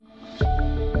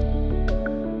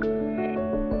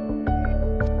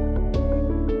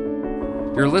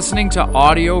You're listening to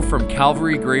audio from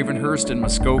Calvary Gravenhurst in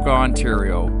Muskoka,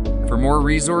 Ontario. For more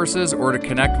resources or to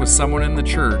connect with someone in the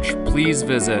church, please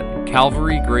visit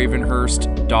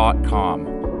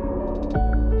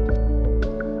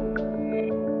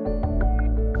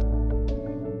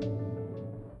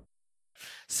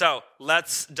calvarygravenhurst.com. So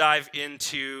let's dive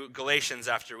into Galatians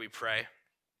after we pray.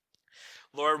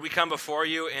 Lord, we come before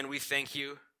you and we thank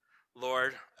you.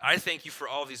 Lord, I thank you for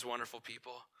all these wonderful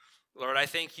people. Lord, I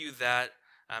thank you that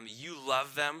you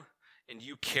love them and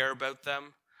you care about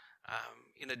them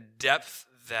in a depth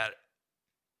that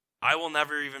I will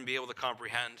never even be able to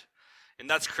comprehend. And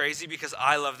that's crazy because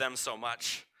I love them so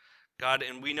much. God,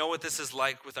 and we know what this is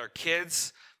like with our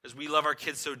kids, as we love our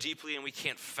kids so deeply and we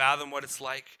can't fathom what it's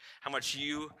like, how much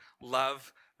you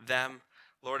love them,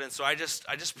 Lord. And so I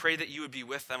just pray that you would be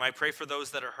with them. I pray for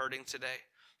those that are hurting today.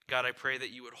 God, I pray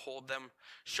that you would hold them,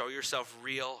 show yourself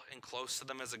real and close to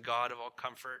them as a God of all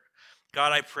comfort.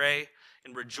 God, I pray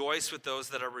and rejoice with those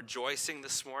that are rejoicing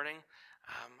this morning.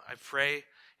 I pray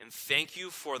and thank you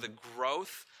for the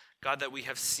growth, God, that we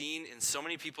have seen in so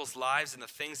many people's lives and the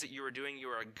things that you are doing. You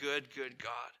are a good, good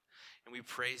God, and we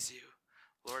praise you,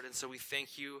 Lord. And so we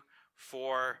thank you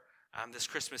for this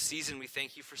Christmas season. We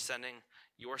thank you for sending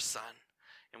your Son.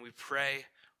 And we pray,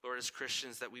 Lord, as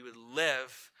Christians, that we would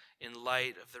live in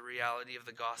light of the reality of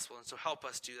the gospel. And so help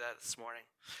us do that this morning.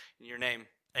 In your name,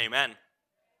 amen.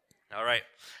 All right.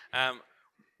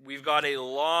 We've got a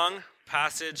long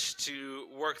passage to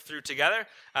work through together,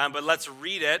 but let's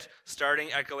read it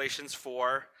starting at Galatians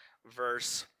 4,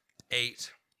 verse 8.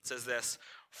 It says this: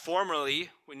 "Formerly,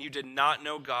 when you did not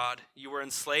know God, you were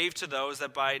enslaved to those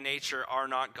that by nature are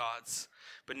not gods.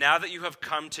 But now that you have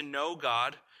come to know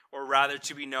God, or rather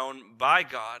to be known by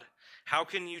God, how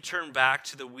can you turn back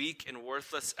to the weak and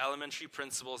worthless elementary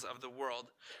principles of the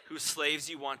world, whose slaves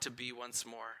you want to be once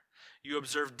more? You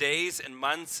observe days and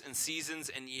months and seasons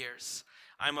and years.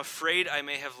 I am afraid I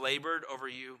may have labored over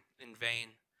you in vain.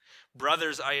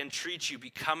 Brothers, I entreat you,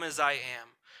 become as I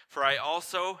am, for I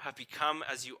also have become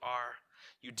as you are.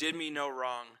 You did me no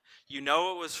wrong. You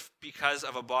know it was because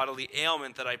of a bodily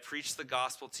ailment that I preached the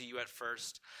gospel to you at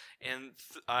first. And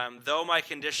though my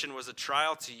condition was a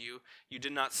trial to you, you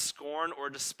did not scorn or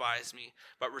despise me,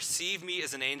 but received me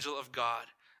as an angel of God,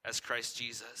 as Christ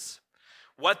Jesus.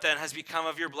 What then has become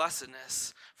of your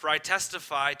blessedness? For I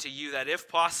testify to you that if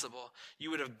possible, you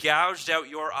would have gouged out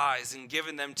your eyes and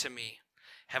given them to me.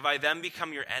 Have I then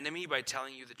become your enemy by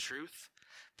telling you the truth?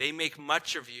 They make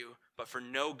much of you, but for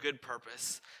no good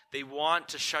purpose. They want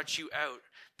to shut you out,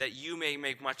 that you may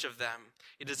make much of them.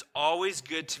 It is always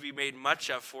good to be made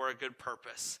much of for a good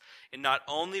purpose, and not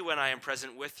only when I am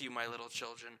present with you, my little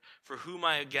children, for whom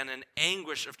I again in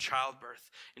anguish of childbirth,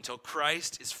 until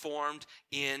Christ is formed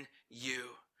in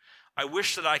you. I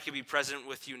wish that I could be present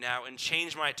with you now and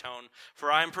change my tone,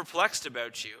 for I am perplexed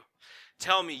about you.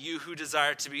 Tell me, you who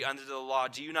desire to be under the law,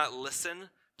 do you not listen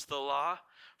to the law?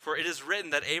 For it is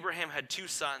written that Abraham had two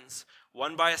sons,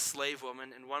 one by a slave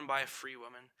woman and one by a free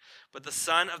woman. But the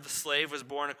son of the slave was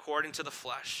born according to the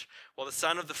flesh, while the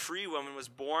son of the free woman was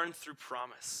born through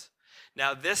promise.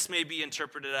 Now this may be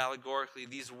interpreted allegorically.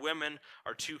 These women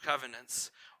are two covenants.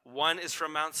 One is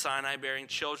from Mount Sinai, bearing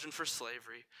children for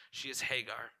slavery. She is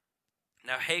Hagar.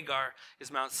 Now Hagar is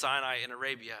Mount Sinai in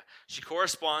Arabia. She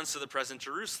corresponds to the present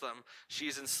Jerusalem. She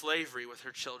is in slavery with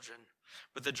her children.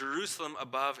 But the Jerusalem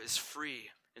above is free,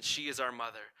 and she is our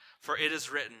mother. For it is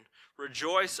written,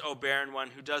 Rejoice, O barren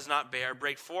one who does not bear.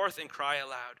 Break forth and cry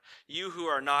aloud, you who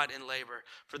are not in labor.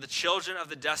 For the children of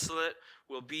the desolate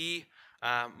will be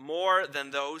more than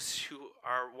those who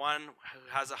are one who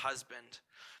has a husband.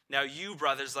 Now you,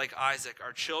 brothers, like Isaac,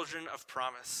 are children of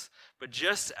promise. But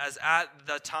just as at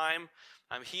the time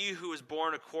he who was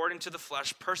born according to the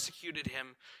flesh persecuted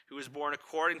him who was born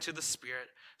according to the Spirit,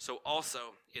 so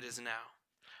also it is now.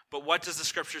 But what does the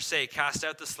scripture say? Cast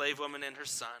out the slave woman and her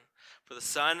son. For the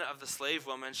son of the slave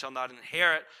woman shall not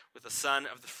inherit with the son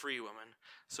of the free woman.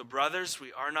 So brothers,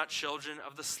 we are not children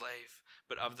of the slave,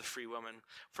 but of the free woman.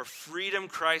 For freedom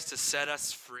Christ has set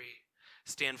us free.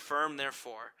 Stand firm,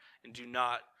 therefore, and do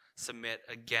not submit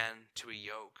again to a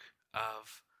yoke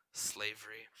of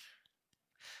slavery.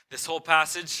 This whole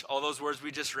passage, all those words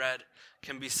we just read,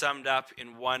 can be summed up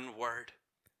in one word: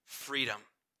 freedom.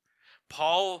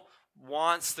 Paul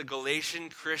wants the Galatian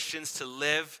Christians to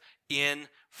live in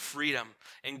freedom.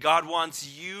 And God wants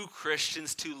you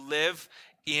Christians to live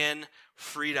in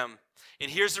freedom. And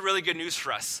here's the really good news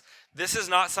for us. This is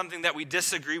not something that we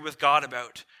disagree with God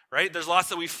about, right? There's lots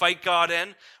that we fight God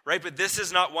in, right? But this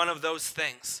is not one of those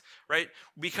things, right?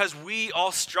 Because we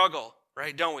all struggle,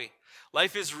 right? Don't we?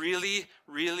 Life is really,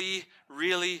 really,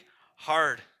 really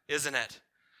hard, isn't it?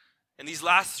 And these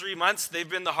last 3 months, they've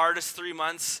been the hardest 3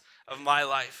 months of my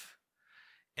life.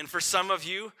 And for some of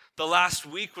you, the last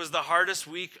week was the hardest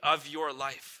week of your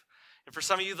life. And for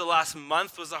some of you, the last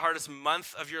month was the hardest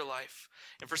month of your life.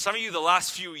 And for some of you, the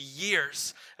last few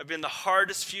years have been the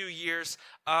hardest few years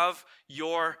of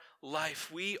your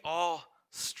life. We all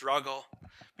struggle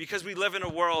because we live in a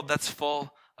world that's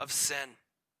full of sin.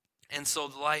 And so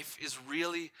life is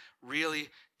really, really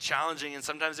challenging. And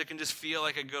sometimes it can just feel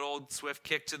like a good old swift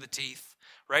kick to the teeth,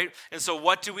 right? And so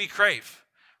what do we crave,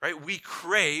 right? We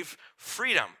crave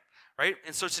freedom, right?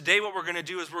 And so today what we're going to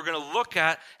do is we're going to look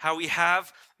at how we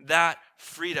have that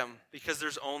freedom, because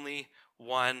there's only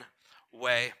one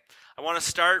way. I want to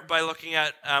start by looking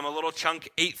at a little chunk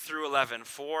 8 through 11,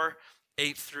 4,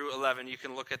 8 through 11. You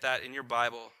can look at that in your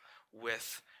Bible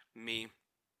with me.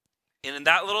 And in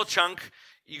that little chunk,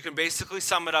 you can basically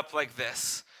sum it up like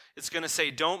this. It's going to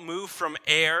say, don't move from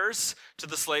heirs to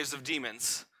the slaves of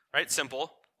demons, right?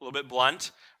 Simple, a little bit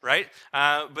blunt, right?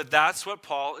 But that's what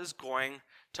Paul is going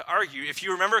to argue. If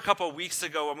you remember a couple of weeks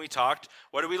ago when we talked,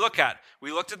 what did we look at?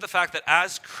 We looked at the fact that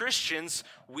as Christians,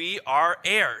 we are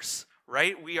heirs,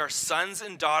 right? We are sons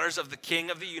and daughters of the King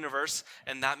of the universe,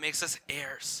 and that makes us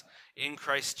heirs in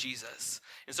Christ Jesus.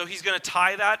 And so he's going to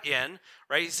tie that in,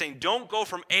 right? He's saying, don't go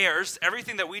from heirs,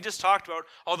 everything that we just talked about,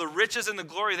 all the riches and the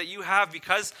glory that you have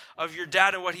because of your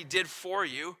dad and what he did for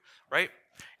you, right?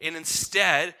 And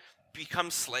instead, become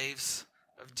slaves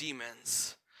of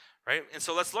demons, right? And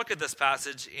so let's look at this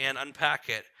passage and unpack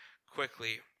it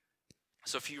quickly.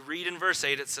 So if you read in verse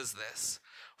 8, it says this: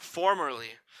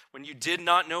 formerly, when you did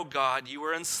not know God, you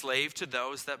were enslaved to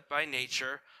those that by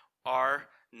nature are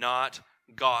not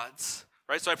God's.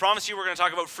 Right? So I promise you we're going to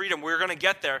talk about freedom. We're going to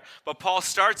get there. But Paul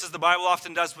starts, as the Bible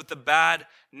often does, with the bad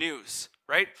news.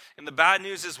 Right? And the bad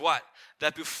news is what?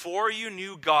 That before you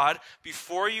knew God,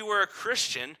 before you were a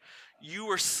Christian, you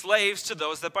were slaves to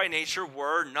those that by nature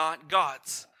were not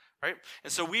God's. Right?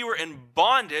 And so we were in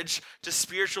bondage to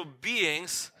spiritual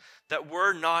beings that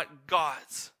were not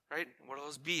God's. Right? What are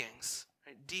those beings?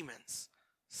 Right? Demons.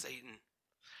 Satan.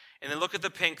 And then look at the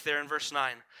pink there in verse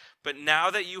 9. But now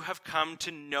that you have come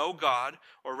to know God,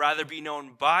 or rather be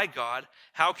known by God,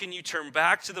 how can you turn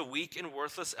back to the weak and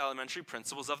worthless elementary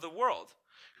principles of the world,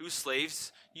 whose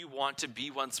slaves you want to be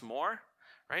once more?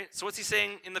 Right? So what's he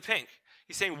saying in the pink?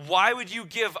 He's saying, why would you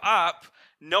give up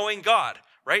knowing God?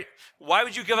 Right? Why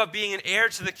would you give up being an heir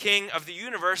to the King of the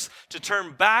universe to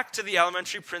turn back to the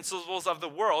elementary principles of the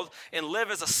world and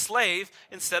live as a slave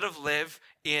instead of live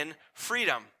in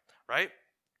freedom? Right?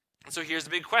 And so here's the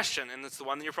big question, and it's the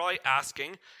one that you're probably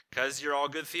asking because you're all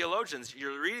good theologians.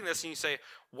 You're reading this and you say,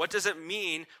 what does it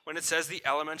mean when it says the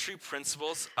elementary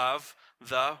principles of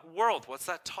the world? What's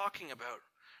that talking about?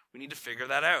 We need to figure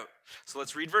that out. So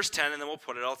let's read verse 10 and then we'll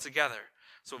put it all together.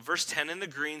 So verse 10 in the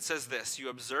green says this: you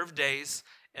observe days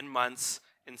and months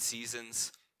and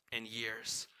seasons and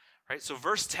years. Right? So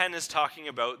verse 10 is talking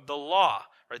about the law,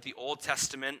 right? The Old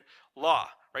Testament law.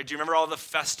 Right? Do you remember all the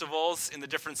festivals and the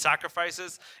different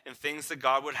sacrifices and things that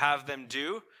God would have them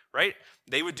do? Right?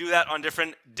 They would do that on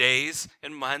different days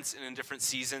and months and in different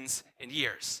seasons and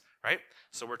years. Right?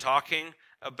 So we're talking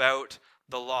about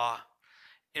the law.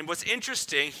 And what's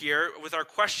interesting here with our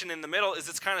question in the middle is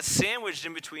it's kind of sandwiched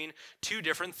in between two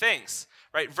different things.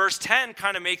 Right? Verse 10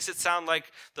 kind of makes it sound like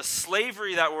the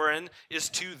slavery that we're in is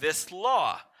to this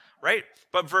law. Right?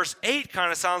 But verse 8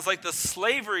 kind of sounds like the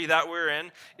slavery that we're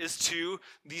in is to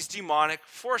these demonic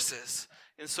forces.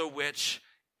 And so which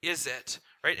is it?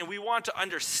 Right? And we want to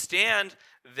understand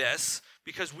this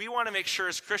because we want to make sure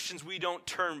as Christians we don't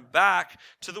turn back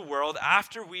to the world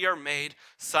after we are made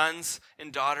sons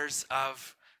and daughters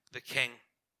of the King.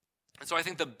 And so I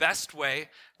think the best way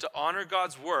to honor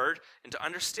God's word and to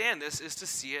understand this is to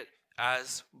see it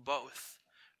as both.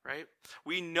 Right?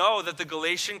 We know that the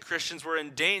Galatian Christians were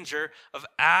in danger of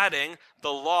adding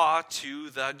the law to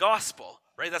the gospel.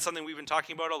 Right? That's something we've been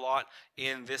talking about a lot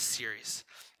in this series.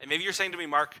 And maybe you're saying to me,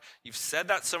 Mark, you've said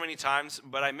that so many times,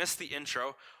 but I missed the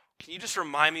intro. Can you just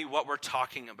remind me what we're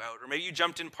talking about? Or maybe you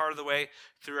jumped in part of the way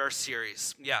through our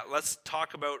series. Yeah, let's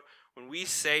talk about when we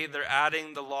say they're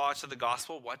adding the law to the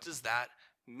gospel, what does that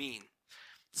mean?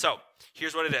 So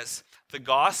here's what it is. The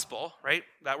gospel, right?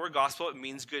 That word gospel, it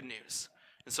means good news.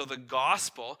 And so the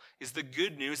gospel is the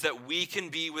good news that we can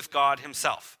be with God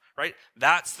himself, right?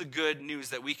 That's the good news,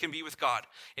 that we can be with God.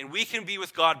 And we can be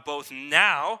with God both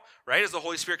now, right, as the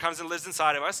Holy Spirit comes and lives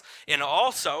inside of us, and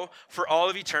also for all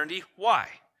of eternity. Why?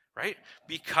 Right?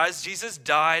 Because Jesus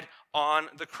died on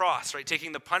the cross, right?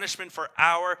 Taking the punishment for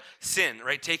our sin,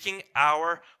 right? Taking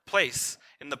our place.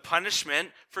 And the punishment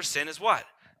for sin is what?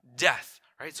 Death.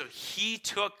 right? So he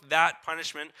took that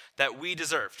punishment that we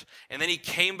deserved. And then he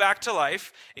came back to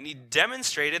life, and he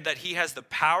demonstrated that he has the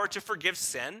power to forgive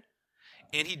sin,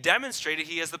 and he demonstrated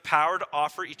he has the power to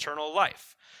offer eternal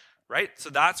life, right? So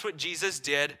that's what Jesus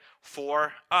did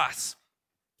for us.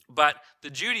 But the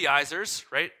Judaizers,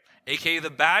 right, aka the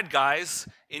bad guys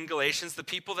in Galatians, the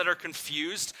people that are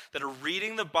confused, that are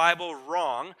reading the Bible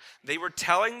wrong, they were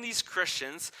telling these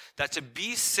Christians that to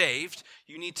be saved,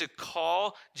 you need to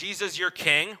call Jesus your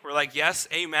king. We're like, yes,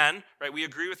 amen, right? We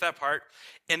agree with that part.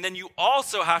 And then you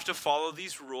also have to follow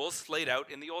these rules laid out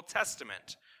in the Old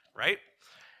Testament, right?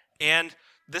 And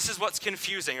this is what's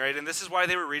confusing, right? And this is why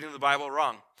they were reading the Bible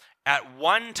wrong. At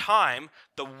one time,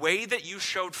 the way that you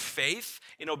showed faith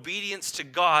in obedience to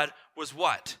God was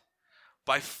what?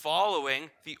 By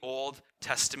following the Old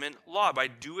Testament law, by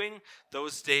doing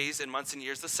those days and months and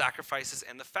years, the sacrifices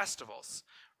and the festivals,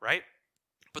 right?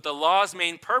 But the law's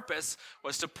main purpose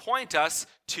was to point us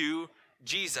to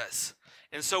Jesus.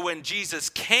 And so when Jesus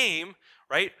came,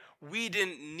 right, we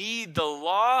didn't need the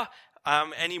law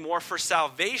anymore for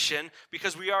salvation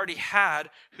because we already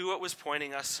had who it was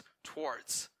pointing us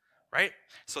towards. Right?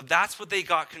 So that's what they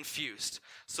got confused.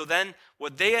 So then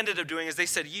what they ended up doing is they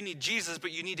said, you need Jesus,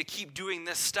 but you need to keep doing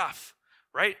this stuff,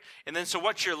 right? And then so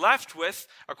what you're left with,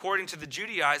 according to the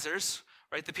Judaizers,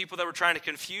 right, the people that were trying to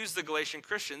confuse the Galatian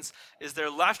Christians, is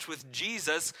they're left with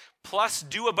Jesus plus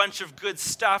do a bunch of good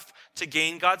stuff to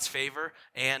gain God's favor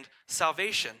and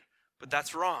salvation. But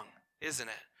that's wrong, isn't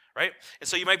it? Right? And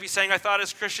so you might be saying, I thought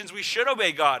as Christians we should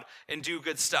obey God and do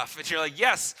good stuff. And you're like,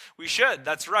 yes, we should.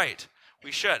 That's right.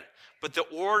 We should. But the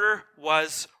order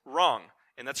was wrong,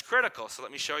 and that's critical. So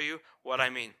let me show you what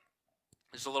I mean.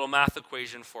 There's a little math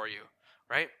equation for you,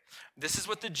 right? This is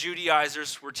what the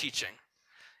Judaizers were teaching,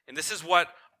 and this is what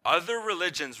other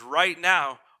religions right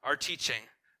now are teaching,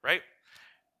 right?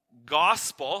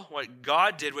 Gospel, what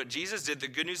God did, what Jesus did, the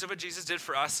good news of what Jesus did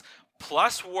for us,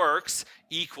 plus works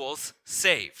equals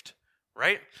saved,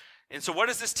 right? And so what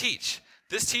does this teach?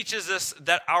 This teaches us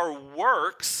that our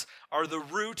works are the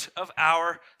root of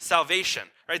our salvation,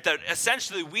 right? That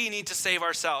essentially we need to save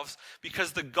ourselves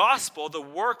because the gospel, the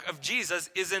work of Jesus,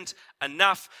 isn't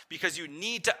enough because you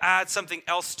need to add something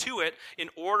else to it in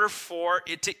order for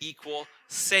it to equal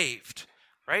saved,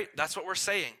 right? That's what we're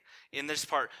saying in this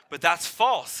part. But that's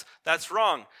false. That's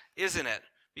wrong, isn't it?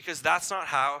 Because that's not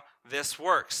how this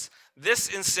works.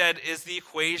 This instead is the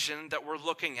equation that we're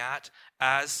looking at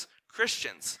as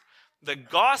Christians. The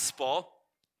gospel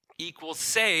equals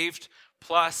saved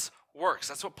plus works.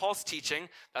 That's what Paul's teaching.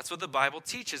 That's what the Bible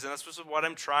teaches. And that's what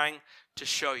I'm trying to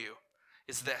show you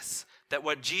is this, that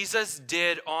what Jesus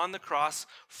did on the cross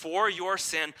for your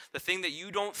sin, the thing that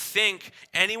you don't think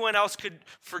anyone else could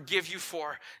forgive you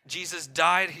for, Jesus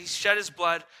died, he shed his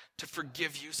blood to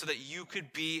forgive you so that you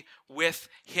could be with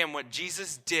him. What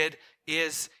Jesus did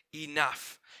is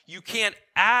enough. You can't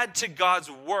add to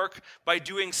God's work by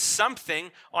doing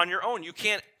something on your own. You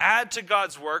can't add to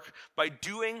God's work by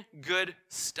doing good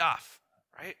stuff,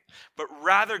 right? But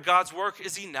rather, God's work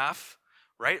is enough,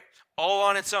 right? All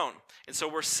on its own. And so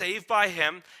we're saved by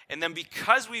him. And then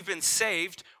because we've been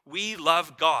saved, we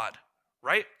love God,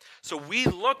 right? So we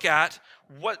look at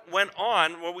what went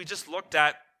on, what we just looked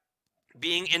at,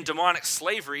 being in demonic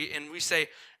slavery, and we say,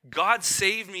 God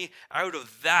saved me out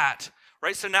of that.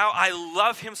 Right? So now I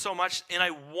love him so much and I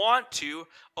want to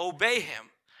obey him.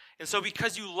 And so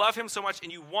because you love him so much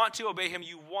and you want to obey him,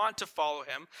 you want to follow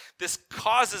him, this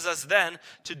causes us then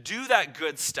to do that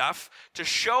good stuff to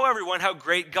show everyone how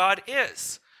great God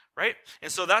is. Right?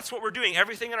 And so that's what we're doing.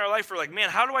 Everything in our life, we're like,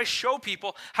 man, how do I show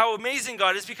people how amazing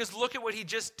God is? Because look at what he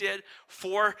just did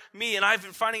for me. And I've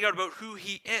been finding out about who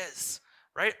he is.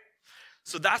 Right?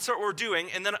 So that's what we're doing.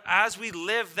 And then as we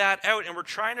live that out and we're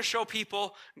trying to show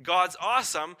people God's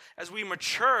awesome, as we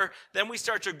mature, then we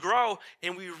start to grow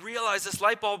and we realize this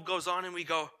light bulb goes on and we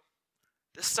go,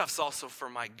 this stuff's also for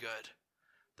my good.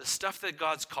 The stuff that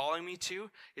God's calling me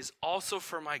to is also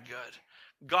for my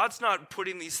good. God's not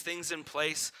putting these things in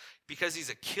place because he's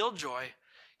a killjoy.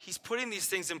 He's putting these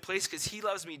things in place because he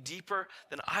loves me deeper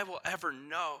than I will ever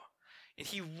know. And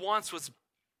he wants what's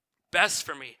best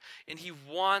for me. And he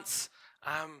wants...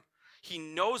 he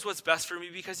knows what's best for me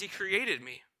because he created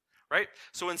me, right?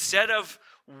 So instead of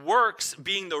works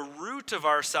being the root of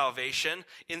our salvation,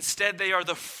 instead they are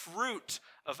the fruit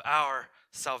of our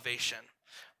salvation.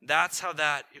 That's how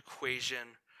that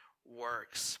equation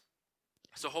works.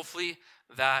 So hopefully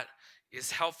that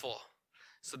is helpful.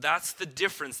 So that's the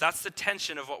difference. That's the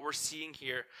tension of what we're seeing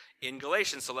here in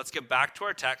Galatians. So let's get back to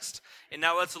our text. And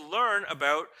now let's learn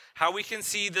about how we can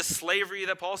see the slavery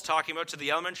that Paul's talking about to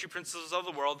the elementary principles of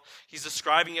the world. He's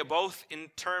describing it both in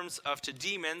terms of to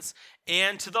demons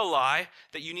and to the lie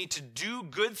that you need to do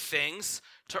good things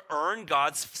to earn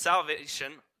God's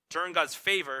salvation, to earn God's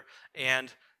favor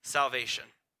and salvation.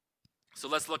 So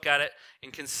let's look at it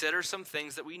and consider some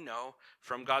things that we know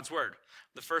from God's word.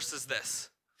 The first is this.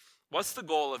 What's the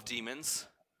goal of demons?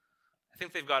 I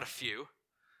think they've got a few.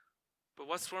 But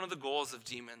what's one of the goals of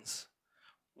demons?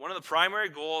 One of the primary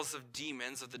goals of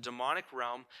demons, of the demonic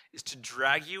realm, is to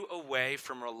drag you away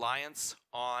from reliance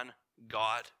on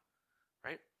God.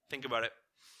 Right? Think about it.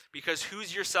 Because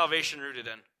who's your salvation rooted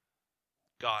in?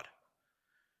 God.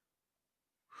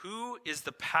 Who is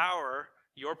the power,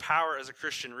 your power as a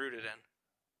Christian, rooted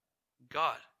in?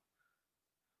 God.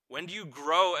 When do you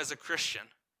grow as a Christian?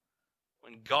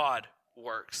 When God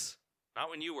works. Not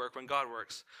when you work, when God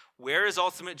works. Where is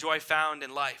ultimate joy found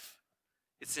in life?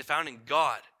 It's found in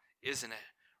God, isn't it?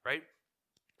 Right?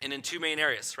 And in two main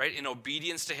areas, right? In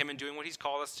obedience to him and doing what he's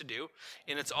called us to do.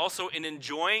 And it's also in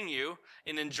enjoying you,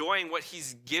 in enjoying what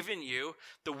he's given you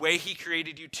the way he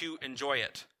created you to enjoy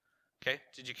it. Okay?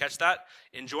 Did you catch that?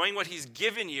 Enjoying what he's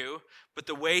given you, but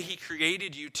the way he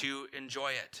created you to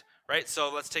enjoy it. Right?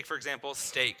 So let's take, for example,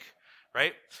 steak.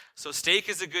 Right? So steak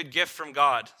is a good gift from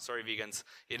God. Sorry, vegans.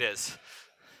 It is.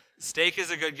 Steak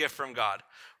is a good gift from God.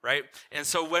 Right? And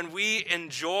so when we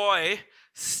enjoy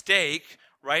steak,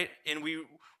 right, and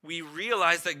we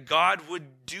realize that God would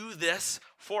do this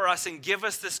for us and give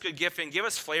us this good gift and give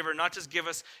us flavor, not just give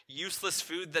us useless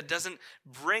food that doesn't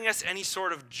bring us any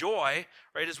sort of joy,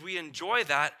 right? As we enjoy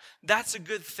that, that's a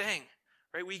good thing,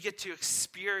 right? We get to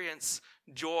experience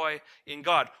joy in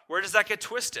God. Where does that get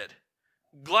twisted?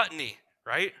 Gluttony,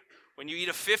 right? When you eat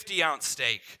a 50-ounce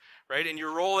steak, right, and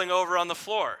you're rolling over on the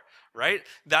floor, right?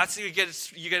 That's you get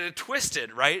it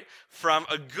twisted, right? From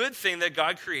a good thing that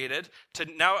God created to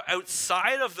now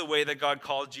outside of the way that God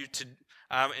called you to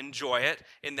enjoy it,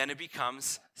 and then it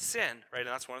becomes sin, right? And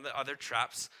that's one of the other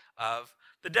traps of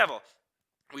the devil.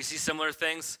 We see similar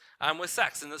things with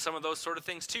sex and some of those sort of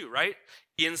things too, right?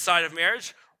 Inside of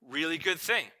marriage, really good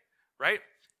thing, right?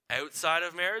 Outside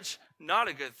of marriage, not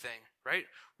a good thing, right?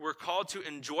 We're called to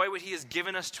enjoy what he has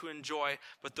given us to enjoy,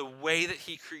 but the way that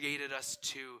he created us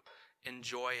to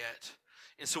enjoy it.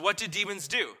 And so what do demons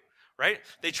do, right?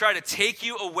 They try to take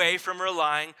you away from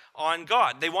relying on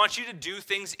God. They want you to do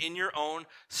things in your own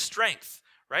strength,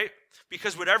 right?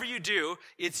 Because whatever you do,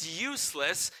 it's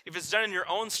useless if it's done in your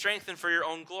own strength and for your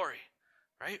own glory,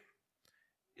 right?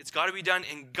 It's got to be done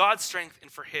in God's strength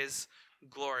and for his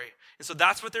glory. And so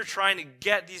that's what they're trying to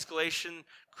get these Galatian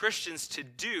Christians to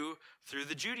do through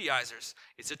the Judaizers.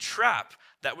 It's a trap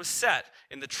that was set,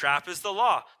 and the trap is the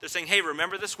law. They're saying, hey,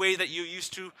 remember this way that you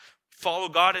used to follow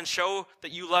God and show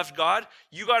that you loved God?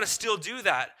 You got to still do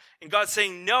that. And God's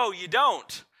saying, no, you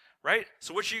don't, right?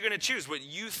 So which are you going to choose? What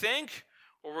you think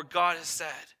or what God has said?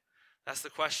 That's the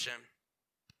question.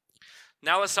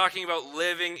 Now let's talking about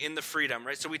living in the freedom,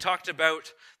 right? So we talked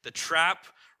about the trap,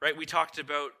 right? We talked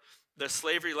about the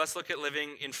slavery. Let's look at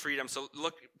living in freedom. So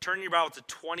turn your Bible to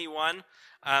 21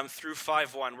 through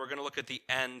 5:1. We're going to look at the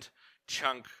end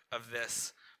chunk of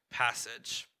this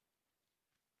passage.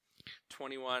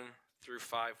 21 through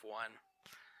 5:1.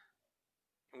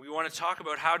 And we want to talk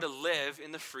about how to live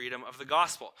in the freedom of the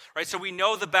gospel, right? So we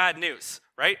know the bad news,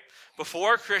 right?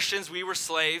 Before Christians, we were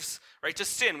slaves, right, to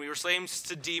sin. We were slaves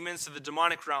to demons, to the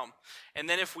demonic realm. And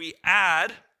then if we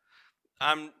add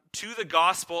to the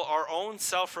gospel our own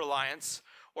self-reliance,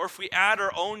 or if we add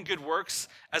our own good works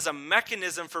as a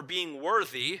mechanism for being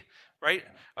worthy, right,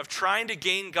 of trying to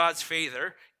gain God's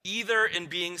favor, either in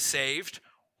being saved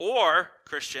or,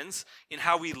 Christians, in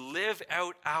how we live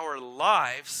out our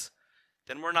lives,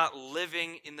 then we're not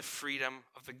living in the freedom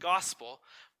of the gospel,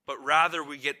 but rather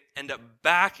we end up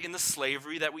back in the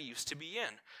slavery that we used to be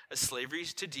in, a slavery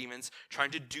to demons,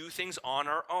 trying to do things on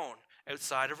our own,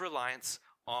 outside of reliance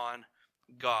on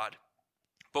God.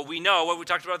 But we know what we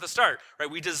talked about at the start, right?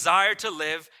 We desire to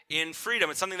live in freedom.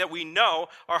 It's something that we know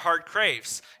our heart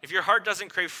craves. If your heart doesn't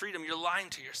crave freedom, you're lying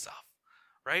to yourself,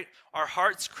 right? Our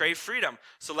hearts crave freedom.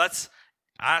 So let's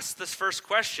ask this first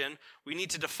question. We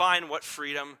need to define what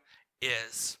freedom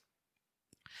is.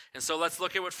 And so let's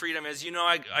look at what freedom is. You know,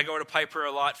 I go to Piper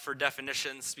a lot for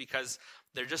definitions because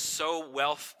they're just so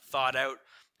well thought out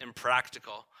and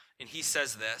practical. And he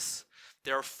says this: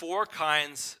 there are 4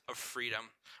 kinds of freedom,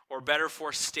 or better,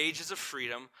 4 stages of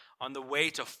freedom on the way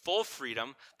to full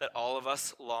freedom that all of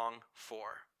us long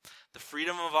for. The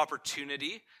freedom of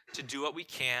opportunity to do what we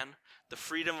can, the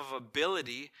freedom of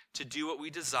ability to do what we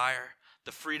desire,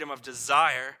 the freedom of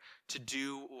desire to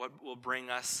do what will bring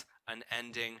us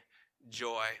unending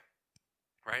joy,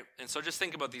 right? And so just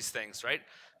think about these things, right?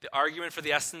 The argument for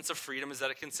the essence of freedom is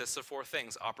that it consists of four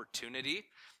things: opportunity,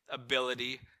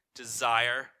 ability,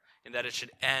 desire, and that it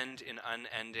should end in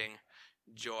unending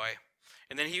joy.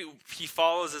 And then he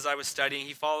follows, as I was studying,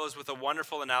 he follows with a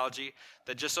wonderful analogy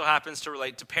that just so happens to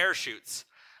relate to parachutes.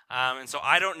 And so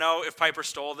I don't know if Piper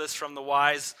stole this from the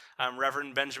wise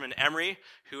Reverend Benjamin Emery,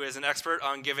 who is an expert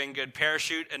on giving good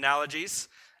parachute analogies.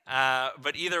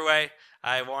 But either way,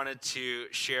 I wanted to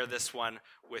share this one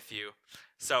with you.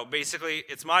 So basically,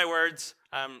 it's my words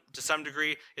to some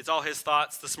degree. It's all his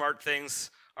thoughts. The smart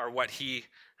things are what he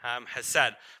has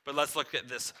said. But let's look at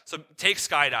this. So take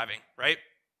skydiving, right?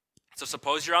 So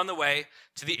suppose you're on the way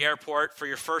to the airport for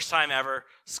your first time ever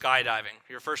skydiving,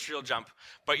 your first real jump,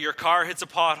 but your car hits a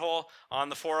pothole on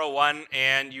the 401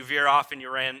 and you veer off and you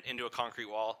ran into a concrete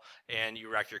wall and you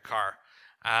wreck your car.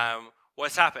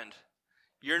 What's happened?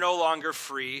 You're no longer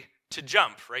free to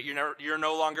jump, right? You're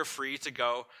no longer free to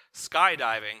go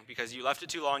skydiving because you left it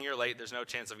too long, you're late, there's no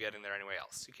chance of getting there anyway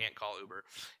else. You can't call Uber.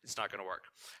 It's not going to work.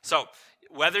 So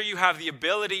whether you have the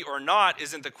ability or not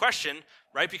isn't the question,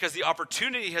 right? Because the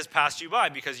opportunity has passed you by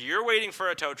because you're waiting for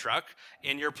a tow truck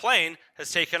and your plane has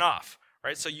taken off,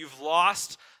 right? So you've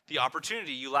lost the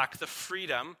opportunity. You lack the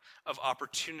freedom of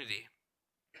opportunity.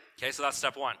 Okay, so that's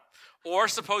step one. Or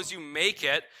suppose you make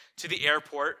it to the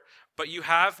airport, but you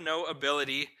have no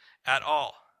ability at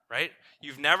all, right?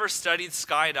 You've never studied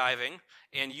skydiving,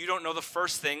 and you don't know the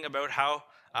first thing about how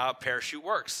parachute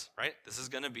works, right? This is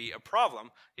going to be a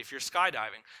problem if you're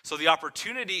skydiving. So the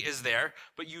opportunity is there,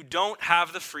 but you don't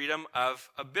have the freedom of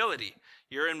ability.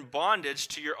 You're in bondage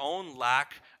to your own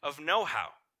lack of know-how,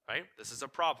 right? This is a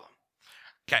problem.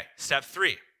 Okay, step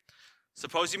three.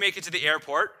 Suppose you make it to the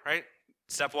airport, right?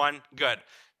 Step one, good.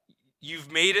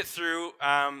 You've made it through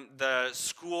the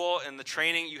school and the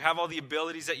training. You have all the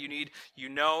abilities that you need. You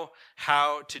know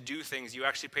how to do things. You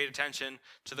actually paid attention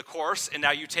to the course, and now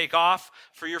you take off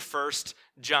for your first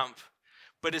jump.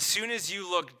 But as soon as you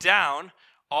look down,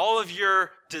 all of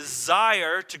your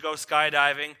desire to go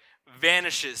skydiving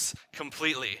vanishes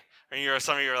completely. And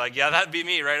some of you are like, yeah, that'd be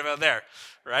me right about there,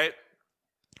 right?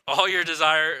 All your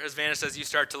desire has vanished as you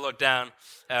start to look down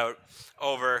out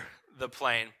over the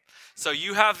plane. So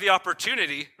you have the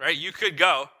opportunity, right? You could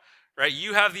go, right?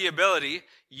 You have the ability.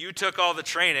 You took all the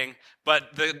training,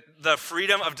 but the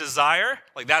freedom of desire,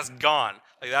 like that's gone.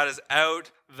 Like that is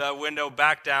out the window,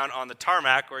 back down on the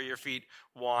tarmac where your feet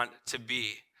want to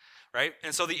be, right?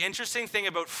 And so the interesting thing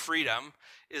about freedom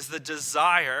is the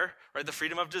desire, right? The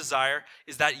freedom of desire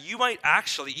is that you might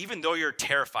actually, even though you're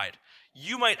terrified,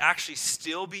 you might actually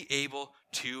still be able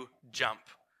to jump,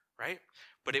 right?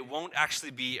 But it won't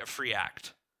actually be a free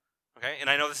act. Okay,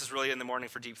 and I know this is really in the morning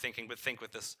for deep thinking, but think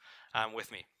with this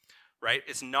with me, right?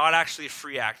 It's not actually a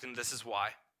free act, and this is why.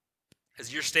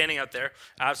 As you're standing out there,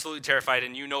 absolutely terrified,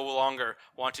 and you no longer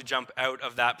want to jump out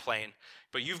of that plane,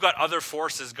 but you've got other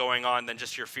forces going on than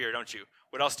just your fear, don't you?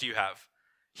 What else do you have?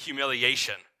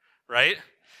 Humiliation, right?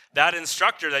 That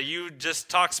instructor that you just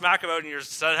talked smack about and you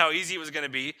said how easy it was going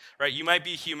to be, right? You might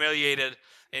be humiliated,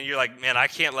 and you're like, man, I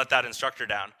can't let that instructor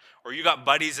down. Or you got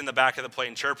buddies in the back of the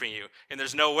plane chirping you, and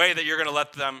there's no way that you're going to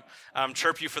let them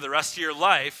chirp you for the rest of your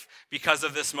life because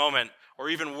of this moment. Or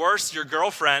even worse, your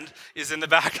girlfriend is in the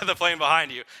back of the plane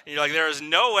behind you, and you're like, there is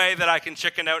no way that I can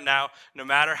chicken out now, no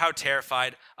matter how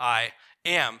terrified I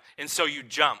am. And so you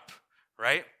jump,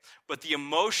 right? But the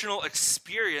emotional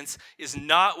experience is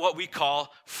not what we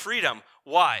call freedom.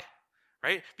 Why?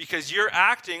 Right? Because you're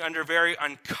acting under very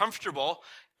uncomfortable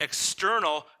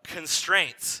external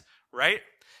constraints, right?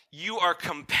 You are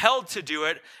compelled to do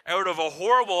it out of a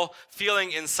horrible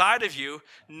feeling inside of you,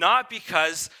 not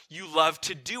because you love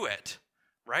to do it,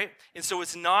 right? And so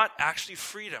it's not actually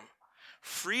freedom.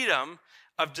 Freedom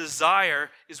of desire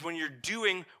is when you're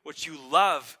doing what you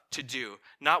love to do,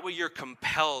 not what you're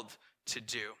compelled to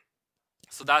do.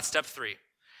 So that's step three.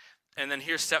 And then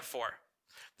here's step four.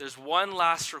 There's one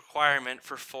last requirement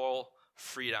for full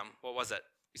freedom. What was it?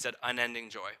 He said unending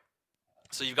joy.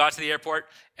 So you got to the airport,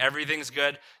 everything's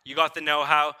good, you got the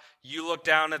know-how, you look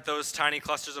down at those tiny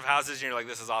clusters of houses and you're like,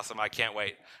 this is awesome, I can't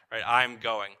wait, right? I'm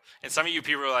going. And some of you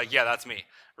people are like, yeah, that's me,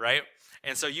 right?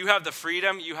 And so you have the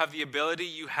freedom, you have the ability,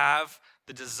 you have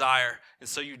the desire, and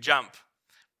so you jump.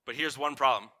 But here's one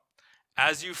problem.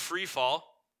 As you free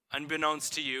fall,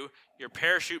 unbeknownst to you, your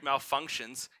parachute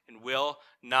malfunctions and will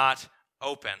not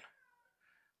open.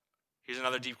 Here's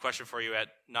another deep question for you at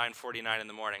 9:49 in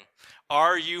the morning.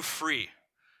 Are you free?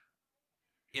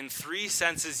 In three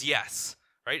senses, yes.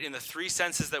 right? In the three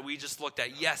senses that we just looked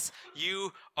at, yes,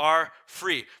 you are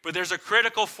free. But there's a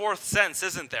critical fourth sense,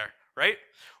 isn't there, right?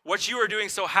 What you are doing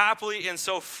so happily and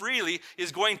so freely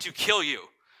is going to kill you,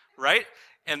 right?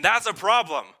 And that's a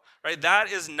problem, right?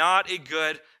 That is not a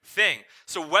good thing.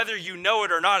 So whether you know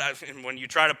it or not, and when you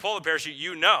try to pull the parachute,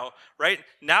 you know, right?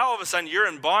 Now all of a sudden you're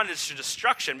in bondage to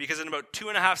destruction because in about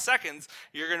 2.5 seconds,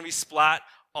 you're going to be splat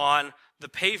on the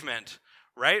pavement,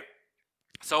 right?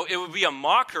 So it would be a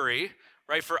mockery,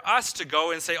 right, for us to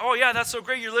go and say, oh yeah, that's so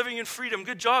great, you're living in freedom,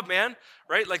 good job, man,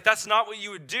 right? Like that's not what you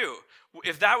would do.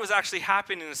 If that was actually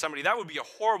happening to somebody, that would be a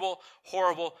horrible,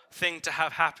 horrible thing to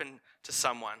have happen to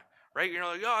someone, right? You're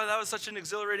like, oh, that was such an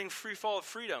exhilarating free fall of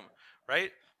freedom,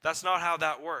 right? That's not how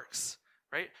that works,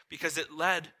 right? Because it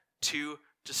led to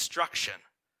destruction.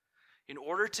 In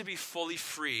order to be fully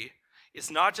free, it's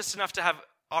not just enough to have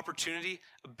opportunity,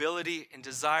 ability, and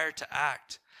desire to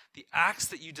act. The acts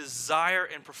that you desire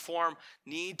and perform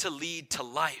need to lead to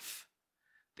life.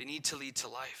 They need to lead to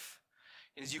life.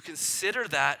 And as you consider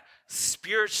that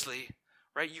spiritually,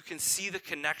 right, you can see the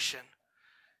connection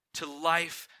to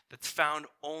life that's found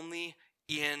only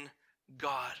in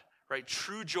God, right?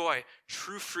 True joy,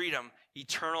 true freedom,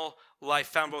 eternal life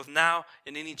found both now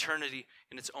and in eternity,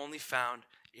 and it's only found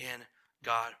in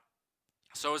God.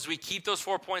 So as we keep those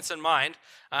 4 points in mind,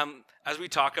 as we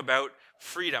talk about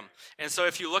freedom. And so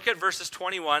if you look at verses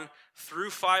 21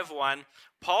 through 5:1,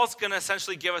 Paul's going to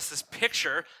essentially give us this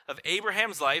picture of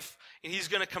Abraham's life, and he's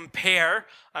going to compare,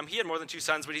 he had more than 2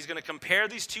 sons, but he's going to compare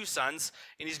these 2 sons,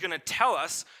 and he's going to tell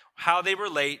us how they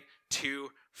relate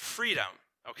to freedom,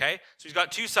 okay? So he's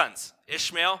got 2 sons,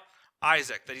 Ishmael,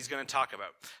 Isaac, that he's going to talk about.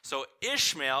 So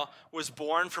Ishmael was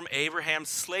born from Abraham's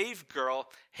slave girl,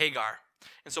 Hagar.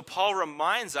 And so Paul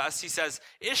reminds us, he says,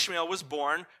 Ishmael was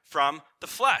born from the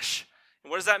flesh. And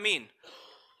what does that mean?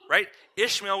 Right?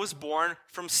 Ishmael was born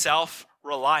from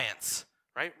self-reliance.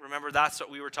 Right? Remember, that's what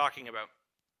we were talking about.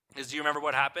 Do you remember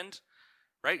what happened?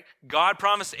 Right? God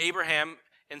promised Abraham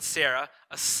and Sarah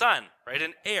a son, right?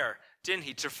 An heir, didn't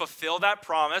he? To fulfill that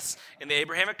promise in the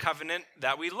Abrahamic covenant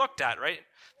that we looked at, right?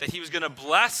 That he was going to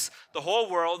bless the whole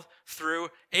world through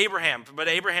Abraham. But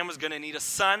Abraham was going to need a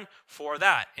son for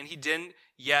that. And he didn't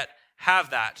yet have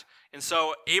that. And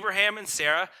so Abraham and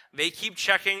Sarah, they keep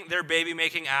checking their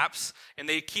baby-making apps, and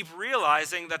they keep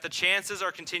realizing that the chances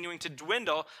are continuing to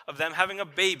dwindle of them having a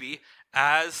baby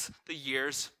as the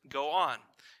years go on.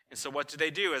 And so what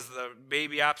do? As the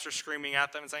baby apps are screaming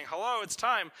at them and saying, hello, it's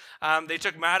time, they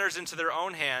took matters into their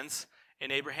own hands,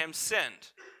 and Abraham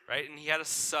sinned, right? And he had a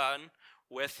son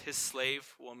with his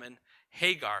slave woman,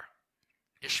 Hagar.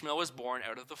 Ishmael was born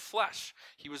out of the flesh.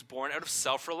 He was born out of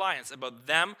self-reliance, about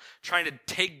them trying to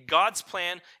take God's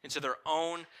plan into their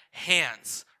own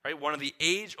hands, right? One of the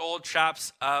age-old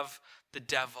traps of the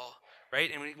devil,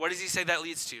 right? And what does he say that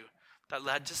leads to? That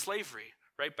led to slavery,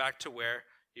 right back to where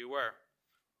you were.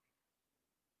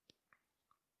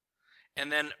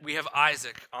 And then we have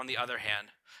Isaac on the other hand.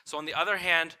 So on the other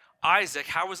hand, Isaac,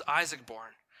 how was Isaac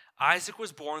born? Isaac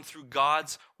was born through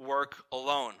God's work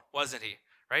alone, wasn't he?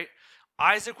 Right?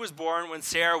 Isaac was born when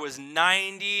Sarah was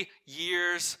 90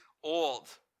 years old,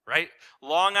 right?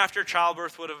 Long after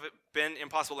childbirth would have been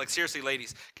impossible. Like seriously,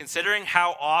 ladies, considering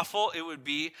how awful it would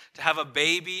be to have a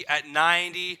baby at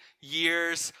 90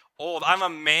 years old. I'm a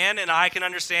man and I can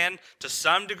understand to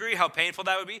some degree how painful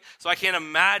that would be. So I can't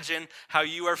imagine how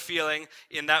you are feeling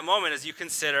in that moment as you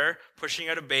consider pushing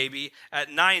out a baby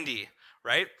at 90,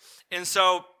 right? And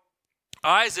so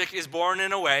Isaac is born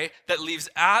in a way that leaves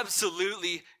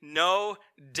absolutely no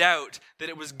doubt that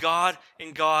it was God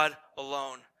and God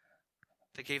alone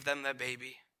that gave them that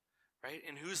baby, right?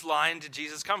 And whose line did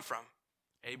Jesus come from?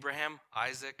 Abraham,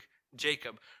 Isaac,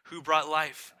 Jacob. Who brought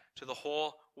life to the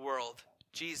whole world?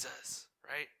 Jesus,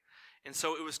 right? And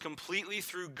so it was completely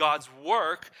through God's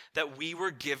work that we were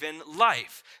given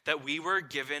life, that we were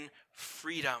given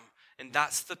freedom. And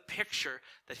that's the picture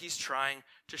that he's trying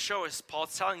to show us.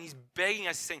 Paul's he's begging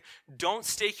us, he's saying, don't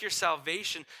stake your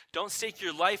salvation, don't stake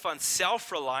your life on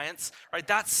self-reliance, right?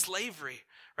 That's slavery,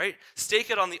 right? Stake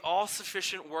it on the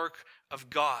all-sufficient work of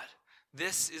God.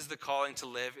 This is the calling to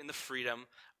live in the freedom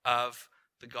of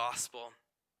the gospel.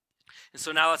 And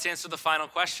so now let's answer the final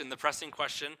question, the pressing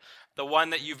question, the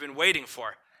one that you've been waiting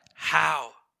for.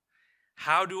 How?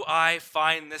 How do I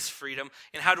find this freedom?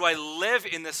 And how do I live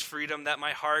in this freedom that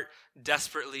my heart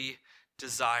desperately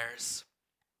desires?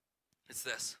 It's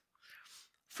this.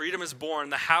 Freedom is born.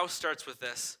 The how starts with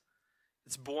this.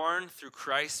 It's born through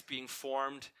Christ being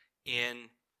formed in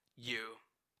you.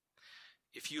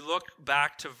 If you look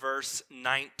back to verse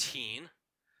 19,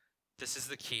 this is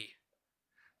the key.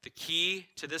 The key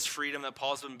to this freedom that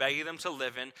Paul's been begging them to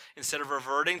live in, instead of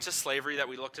reverting to slavery that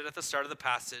we looked at the start of the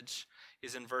passage,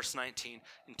 is in verse 19,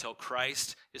 until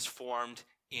Christ is formed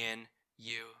in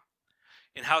you.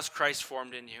 And how's Christ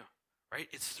formed in you? Right?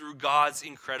 It's through God's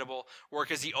incredible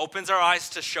work as he opens our eyes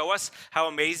to show us how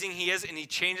amazing he is, and he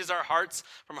changes our hearts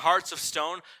from hearts of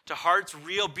stone to hearts,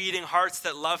 real beating hearts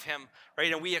that love him,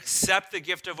 right? And we accept the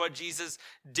gift of what Jesus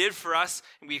did for us,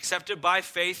 and we accept it by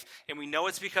faith, and we know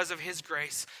it's because of his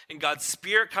grace. And God's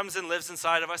Spirit comes and lives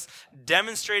inside of us,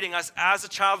 demonstrating us as a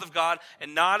child of God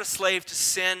and not a slave to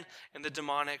sin and the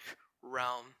demonic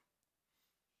realm.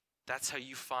 That's how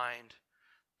you find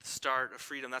the start of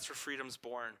freedom. That's where freedom's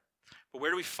born. But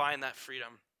where do we find that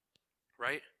freedom,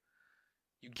 right?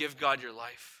 You give God your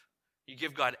life. You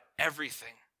give God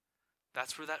everything.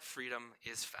 That's where that freedom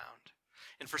is found.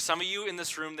 And for some of you in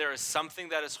this room, there is something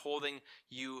that is holding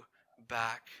you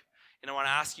back. And I want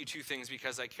to ask you two things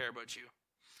because I care about you.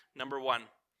 Number one,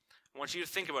 I want you to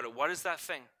think about it. What is that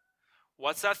thing?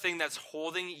 What's that thing that's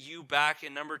holding you back?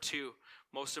 And number two,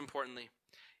 most importantly,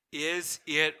 is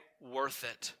it worth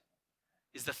it?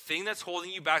 Is the thing that's holding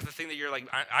you back, the thing that you're like,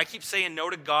 I keep saying no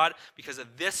to God because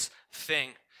of this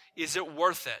thing. Is it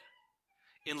worth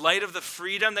it? In light of the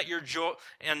freedom that your joy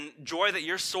that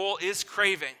your soul is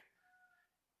craving,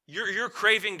 you're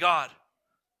craving God.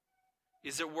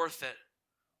 Is it worth it?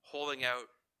 Holding out.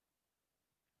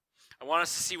 I want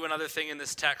us to see one other thing in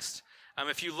this text.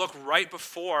 If you look right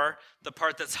before the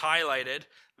part that's highlighted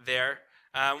there,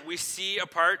 we see a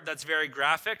part that's very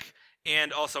graphic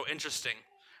and also interesting,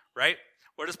 right?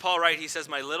 What does Paul write? He says,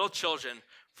 my little children,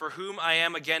 for whom I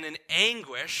am again in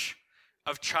anguish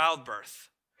of childbirth,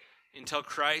 until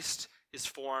Christ is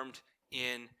formed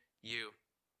in you.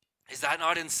 Is that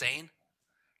not insane?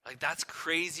 Like, that's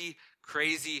crazy,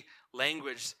 crazy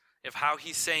language of how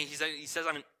he's saying. He says,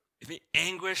 I'm in the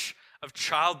anguish of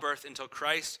childbirth until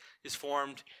Christ is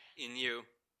formed in you.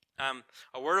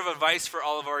 A word of advice for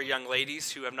all of our young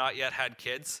ladies who have not yet had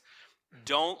kids.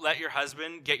 Don't let your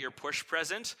husband get your push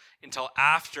present until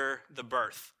after the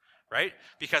birth, right?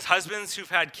 Because husbands who've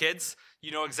had kids,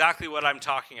 you know exactly what I'm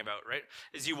talking about, right?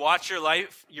 As you watch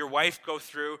your wife go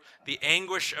through the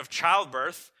anguish of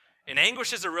childbirth, and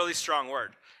anguish is a really strong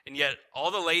word. And yet all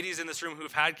the ladies in this room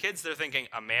who've had kids, they're thinking,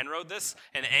 a man wrote this?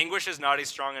 And anguish is not a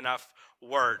strong enough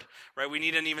word, right? We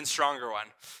need an even stronger one.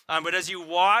 But as you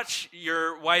watch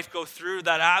your wife go through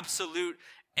that absolute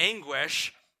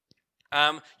anguish,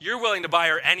 you're willing to buy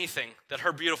her anything that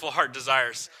her beautiful heart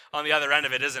desires on the other end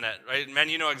of it, isn't it? Right? Men,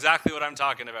 you know exactly what I'm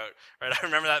talking about, right? I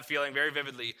remember that feeling very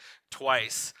vividly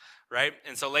twice, right?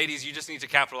 And so ladies, you just need to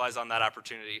capitalize on that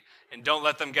opportunity and don't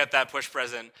let them get that push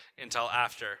present until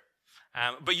after.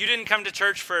 But you didn't come to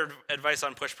church for advice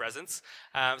on push presents,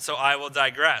 so I will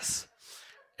digress.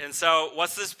 And so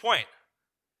what's this point?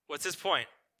 What's his point?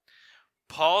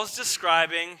 Paul's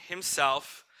describing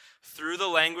himself through the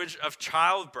language of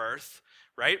childbirth,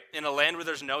 right? In a land where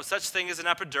there's no such thing as an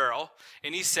epidural.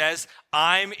 And he says,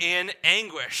 I'm in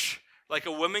anguish, like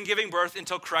a woman giving birth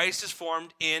until Christ is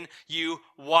formed in you.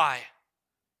 Why?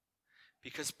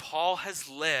 Because Paul has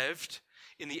lived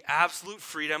in the absolute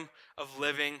freedom of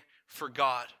living for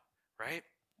God, right?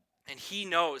 And he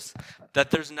knows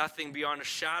that there's nothing beyond a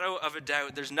shadow of a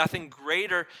doubt. There's nothing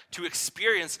greater to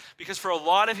experience, because for a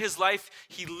lot of his life,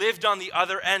 he lived on the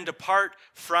other end apart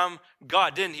from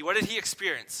God, didn't he? What did he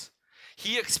experience?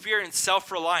 He experienced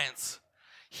self-reliance.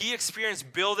 He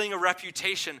experienced building a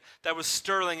reputation that was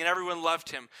sterling and everyone loved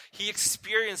him. He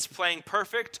experienced playing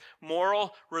perfect,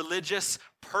 moral, religious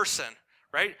person,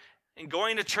 right? And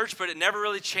going to church, but it never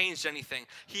really changed anything.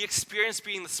 He experienced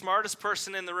being the smartest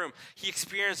person in the room. He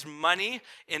experienced money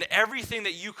and everything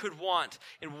that you could want.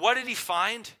 And what did he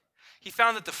find? He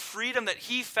found that the freedom that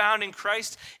he found in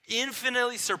Christ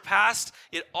infinitely surpassed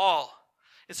it all.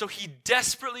 And so he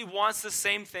desperately wants the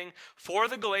same thing for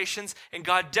the Galatians, and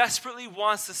God desperately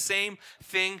wants the same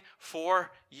thing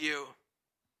for you.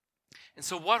 And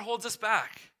so what holds us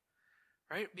back?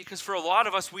 Right? Because for a lot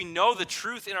of us, we know the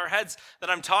truth in our heads that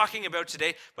I'm talking about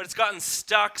today, but it's gotten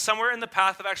stuck somewhere in the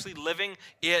path of actually living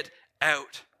it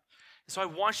out. So I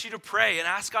want you to pray and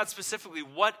ask God specifically,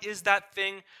 what is that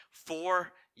thing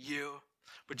for you?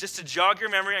 But just to jog your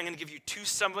memory, I'm going to give you 2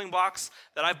 stumbling blocks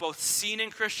that I've both seen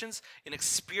in Christians and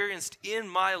experienced in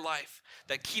my life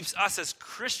that keeps us as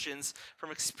Christians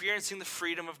from experiencing the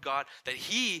freedom of God that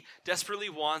he desperately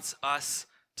wants us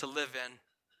to live in.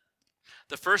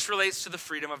 The first relates to the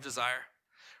freedom of desire.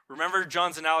 Remember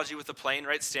John's analogy with the plane,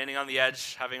 right? Standing on the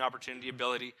edge, having opportunity,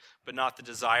 ability, but not the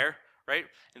desire, right?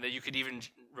 And that you could even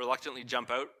reluctantly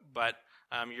jump out, but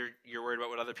you're worried about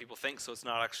what other people think, so it's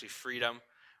not actually freedom,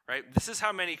 right? This is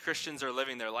how many Christians are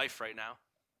living their life right now.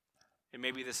 And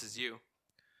maybe this is you.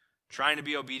 Trying to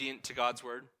be obedient to God's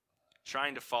word,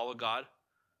 trying to follow God,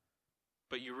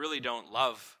 but you really don't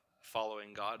love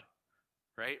following God,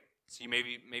 right? So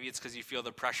maybe it's because you feel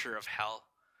the pressure of hell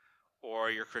or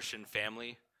your Christian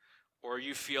family, or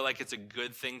you feel like it's a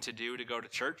good thing to do to go to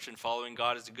church and following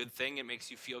God is a good thing. It makes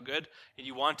you feel good and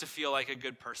you want to feel like a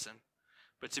good person.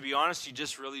 But to be honest, you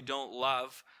just really don't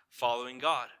love following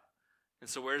God. And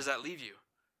so where does that leave you,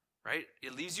 right?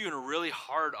 It leaves you in a really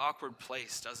hard, awkward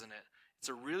place, doesn't it? It's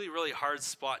a really, really hard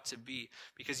spot to be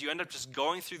because you end up just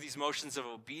going through these motions of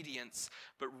obedience,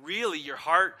 but really your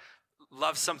heart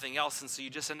loves something else, and so you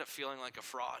just end up feeling like a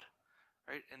fraud,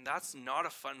 right? And that's not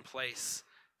a fun place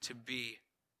to be.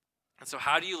 And so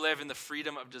how do you live in the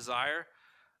freedom of desire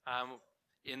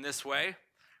in this way?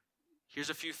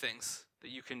 Here's a few things that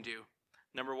you can do.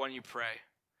 Number one, you pray.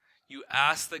 You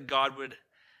ask that God would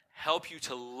help you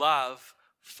to love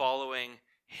following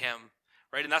him.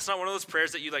 Right? And that's not one of those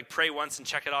prayers that you like pray once and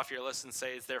check it off your list and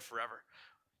say it's there forever.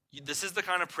 This is the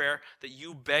kind of prayer that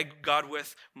you beg God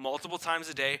with multiple times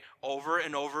a day, over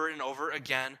and over and over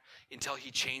again, until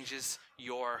he changes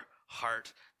your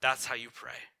heart. That's how you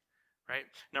pray, right?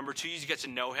 Number two, you get to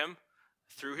know him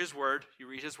through his word. You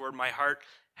read his word. My heart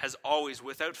has always,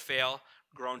 without fail,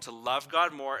 grown to love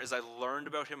God more as I learned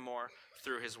about him more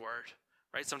through his word,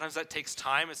 right? Sometimes that takes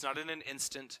time. It's not in an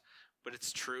instant, but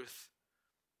it's truth.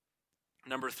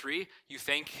 Number three, you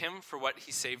thank him for what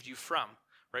he saved you from,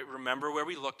 right? Remember where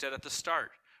we looked at the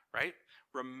start, right?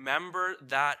 Remember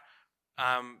that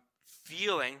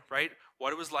feeling, right?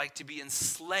 What it was like to be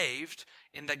enslaved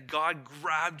and that God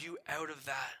grabbed you out of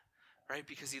that, right?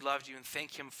 Because he loved you, and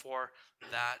thank him for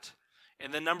that.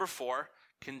 And then number four,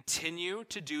 continue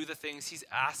to do the things he's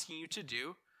asking you to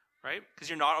do, right? Because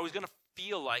you're not always going to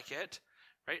feel like it,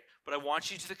 right? But I want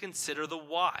you to consider the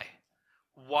why.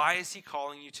 Why is he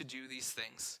calling you to do these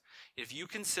things? If you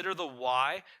consider the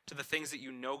why to the things that you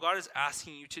know God is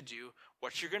asking you to do,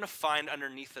 what you're going to find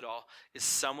underneath it all is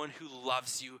someone who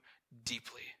loves you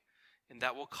deeply. And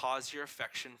that will cause your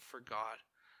affection for God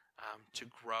to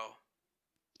grow.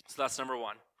 So that's number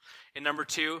one. And number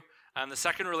two, the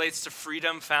second relates to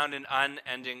freedom found in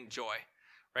unending joy.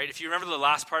 Right? If you remember the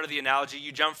last part of the analogy,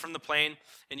 you jump from the plane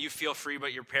and you feel free,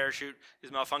 but your parachute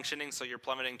is malfunctioning, so you're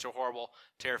plummeting to a horrible,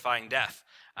 terrifying death.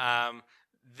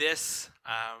 This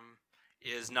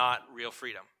is not real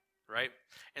freedom, right?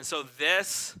 And so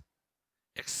this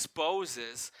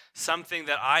exposes something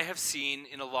that I have seen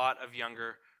in a lot of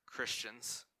younger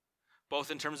Christians,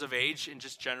 both in terms of age and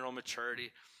just general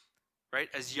maturity, right?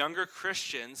 As younger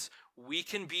Christians, we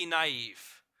can be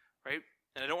naive, right?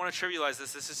 And I don't want to trivialize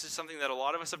this. This is just something that a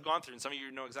lot of us have gone through, and some of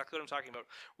you know exactly what I'm talking about.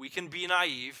 We can be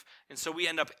naive, and so we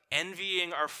end up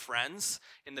envying our friends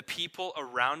and the people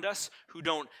around us who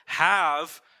don't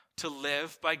have to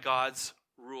live by God's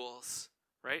rules,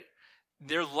 right?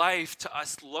 Their life to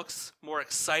us looks more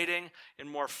exciting and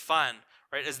more fun,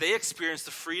 right? As they experience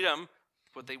the freedom,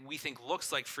 we think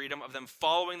looks like freedom, of them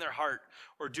following their heart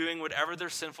or doing whatever their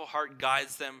sinful heart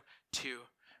guides them to.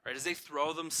 Right, as they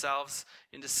throw themselves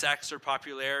into sex or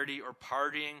popularity or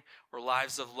partying or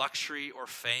lives of luxury or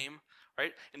fame,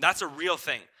 right? And that's a real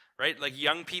thing, right? Like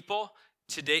young people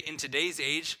today in today's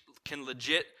age can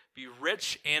legit be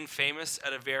rich and famous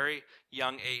at a very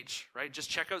young age, right? Just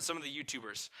check out some of the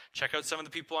YouTubers. Check out some of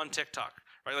the people on TikTok,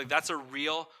 right? Like that's a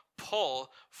real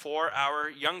pull for our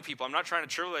young people. I'm not trying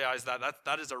to trivialize that.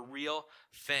 That is a real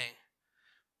thing.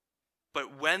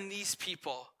 But when these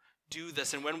people do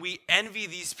this, and when we envy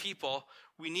these people,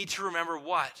 we need to remember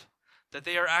what? That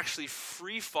they are actually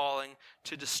free falling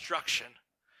to destruction.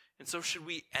 And so should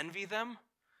we envy them?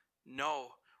 No,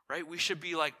 right? We should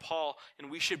be like Paul,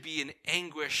 and we should be in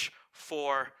anguish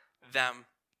for them.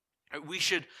 Right? We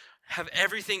should have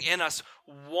everything in us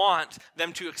want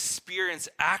them to experience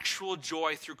actual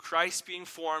joy through Christ being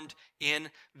formed in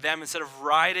them, instead of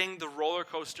riding the roller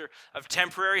coaster of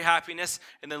temporary happiness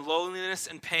and then loneliness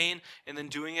and pain and then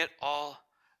doing it all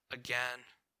again.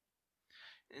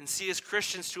 And see, as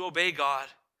Christians, to obey God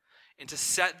and to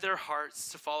set their hearts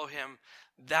to follow him,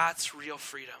 that's real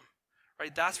freedom.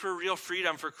 Right? That's where real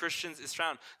freedom for Christians is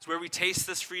found. It's where we taste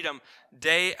this freedom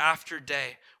day after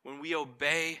day when we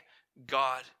obey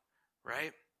God.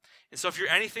 Right? And so if you're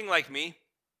anything like me,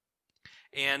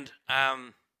 and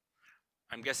I'm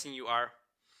guessing you are,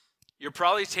 you're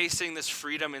probably tasting this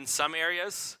freedom in some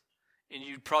areas, and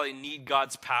you probably need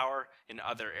God's power in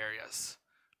other areas,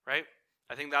 right?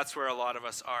 I think that's where a lot of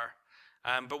us are.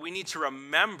 But we need to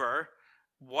remember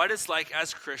what it's like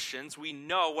as Christians. We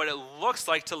know what it looks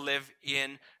like to live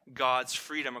in God's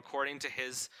freedom according to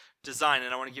his design,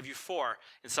 and I want to give you 4.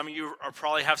 And some of you are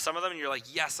probably have some of them, and you're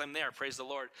like, yes, I'm there, praise the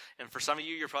Lord. And for some of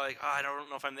you, you're probably like, I don't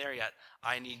know if I'm there yet.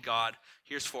 I need God.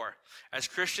 Here's 4. As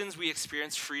Christians, we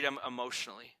experience freedom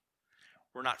emotionally.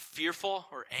 We're not fearful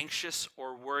or anxious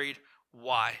or worried.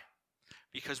 Why?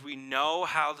 Because we know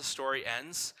how the story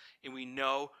ends, and we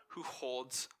know who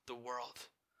holds the world.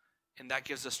 And that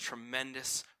gives us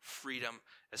tremendous freedom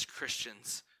as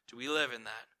Christians. Do we live in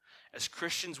that? As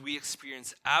Christians, we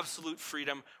experience absolute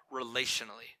freedom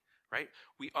relationally, right?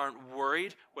 We aren't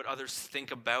worried what others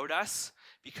think about us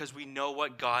because we know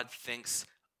what God thinks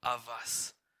of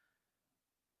us.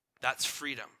 That's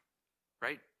freedom,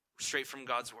 right? Straight from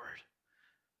God's word.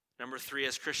 Number 3,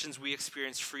 as Christians, we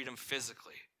experience freedom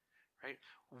physically, right?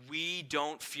 We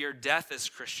don't fear death as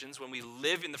Christians when we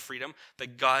live in the freedom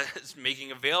that God is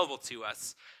making available to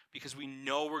us, because we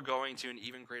know we're going to an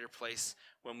even greater place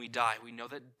when we die. We know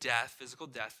that death, physical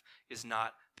death, is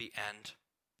not the end.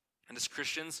 And as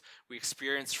Christians, we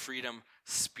experience freedom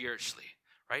spiritually,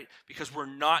 right? Because we're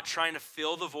not trying to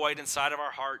fill the void inside of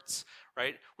our hearts,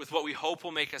 right, with what we hope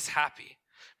will make us happy.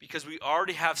 Because we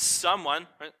already have someone,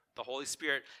 right, the Holy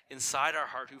Spirit, inside our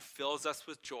heart who fills us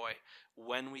with joy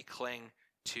when we cling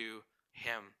to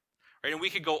him. Right? And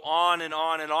we could go on and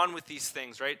on and on with these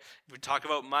things, right? We talk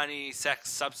about money,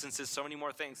 sex, substances, so many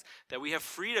more things that we have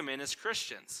freedom in as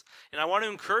Christians. And I want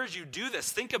to encourage you, do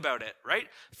this. Think about it, right?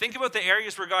 Think about the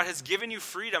areas where God has given you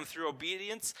freedom through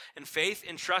obedience and faith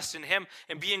and trust in him,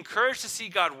 and be encouraged to see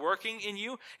God working in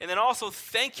you, and then also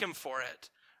thank him for it,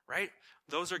 right?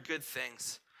 Those are good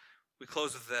things. We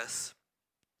close with this.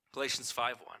 Galatians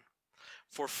 5:1.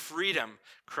 For freedom,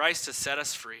 Christ has set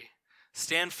us free.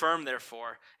 Stand firm,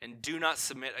 therefore, and do not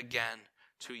submit again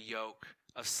to a yoke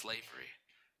of slavery.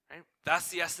 Right? That's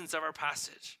the essence of our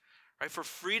passage. Right? For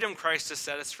freedom, Christ has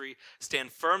set us free.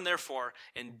 Stand firm, therefore,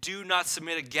 and do not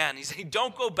submit again. He's saying,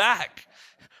 don't go back.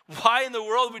 Why in the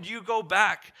world would you go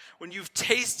back when you've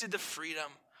tasted the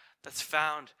freedom that's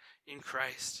found in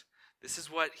Christ? This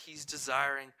is what he's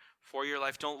desiring for your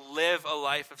life. Don't live a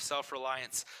life of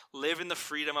self-reliance. Live in the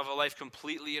freedom of a life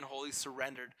completely and wholly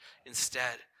surrendered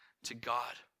instead to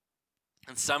God.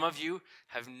 And some of you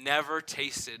have never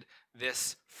tasted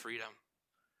this freedom.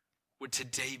 Would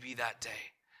today be that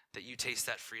day that you taste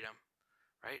that freedom,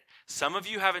 right? Some of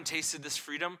you haven't tasted this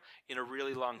freedom in a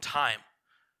really long time.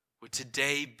 Would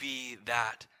today be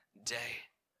that day?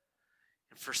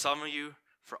 And for some of you,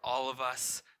 for all of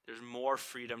us, there's more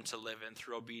freedom to live in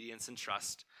through obedience and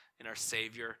trust in our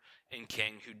Savior and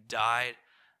King, who died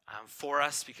for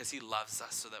us because he loves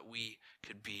us so that we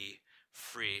could be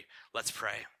free. Let's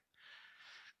pray.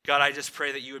 God, I just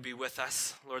pray that you would be with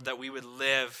us, Lord, that we would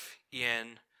live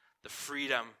in the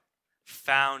freedom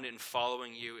found in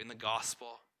following you in the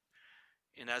gospel.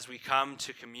 And as we come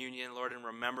to communion, Lord, and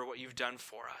remember what you've done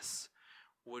for us,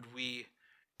 would we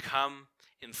come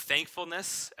in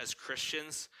thankfulness as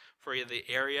Christians for the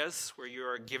areas where you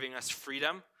are giving us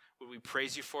freedom? Would we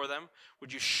praise you for them?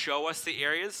 Would you show us the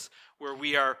areas where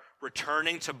we are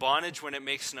returning to bondage when it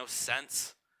makes no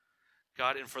sense?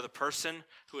 God, and for the person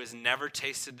who has never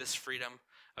tasted this freedom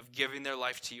of giving their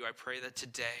life to you, I pray that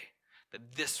today,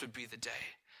 that this would be the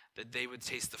day that they would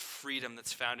taste the freedom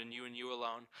that's found in you and you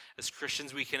alone. As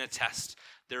Christians, we can attest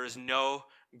there is no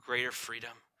greater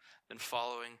freedom than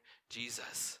following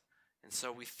Jesus. And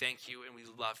so we thank you and we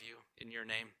love you in your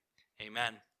name.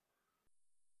 Amen.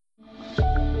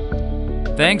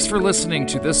 Thanks for listening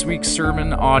to this week's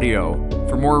sermon audio.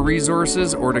 For more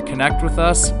resources or to connect with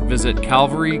us, visit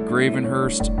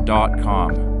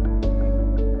calvarygravenhurst.com.